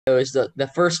It was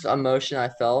the first emotion I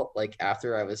felt like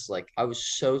after I was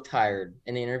so tired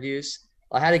in the interviews.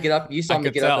 I had to get up. You I saw me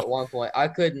could get up at tell. one point. I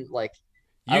couldn't like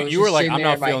I was You were just like, sitting I'm there.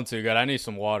 not My feeling too good. I need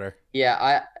some water.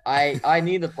 Yeah, I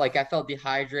needed like I felt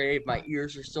dehydrated. My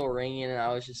ears were still ringing, and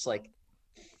I was just like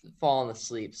falling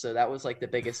asleep. So that was like the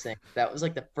biggest thing. That was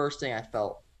like the first thing I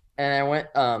felt. And I went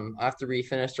after we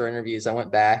finished our interviews, I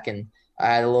went back and I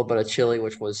had a little bit of chili,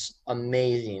 which was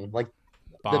amazing. Like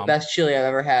the Bomb. best chili I've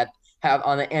ever had. Have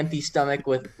on an empty stomach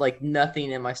with like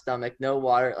nothing in my stomach, no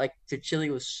water. Like the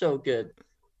chili was so good.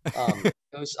 It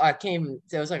was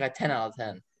like a 10 out of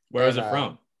 10. Where was And it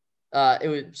from? it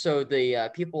was so the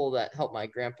people that helped my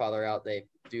grandfather out, they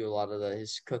do a lot of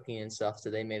his cooking and stuff. So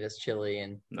they made us chili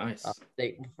and Nice.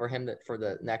 they for him that for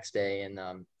the next day. And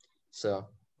so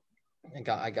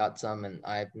I got some, and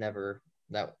I've never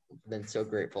that been so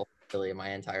grateful for chili in my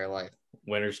entire life.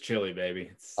 Winter's chili,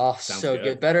 baby. Oh, Sounds so good.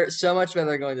 good. Better, so much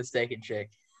better than going to Steak and Shake.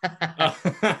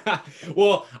 Uh,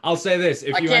 well, I'll say this: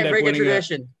 if I you end can't up break a winning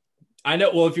tradition. I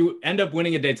know. Well, if you end up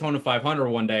winning a Daytona 500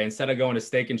 one day, instead of going to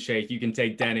Steak and Shake, you can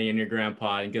take Denny and your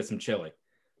grandpa and get some chili.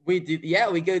 We do, yeah.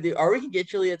 We go do, or we can get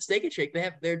chili at Steak and Shake. They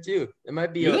have there too. Do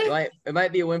they? It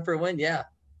might be a win for a win. Yeah,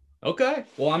 Okay.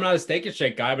 Well, I'm not a Steak and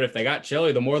Shake guy, but if they got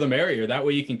chili, the more the merrier. That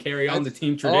way you can carry on the that's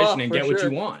team tradition oh and for get what you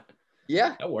sure. want.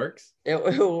 Yeah, That works. it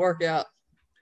will work out.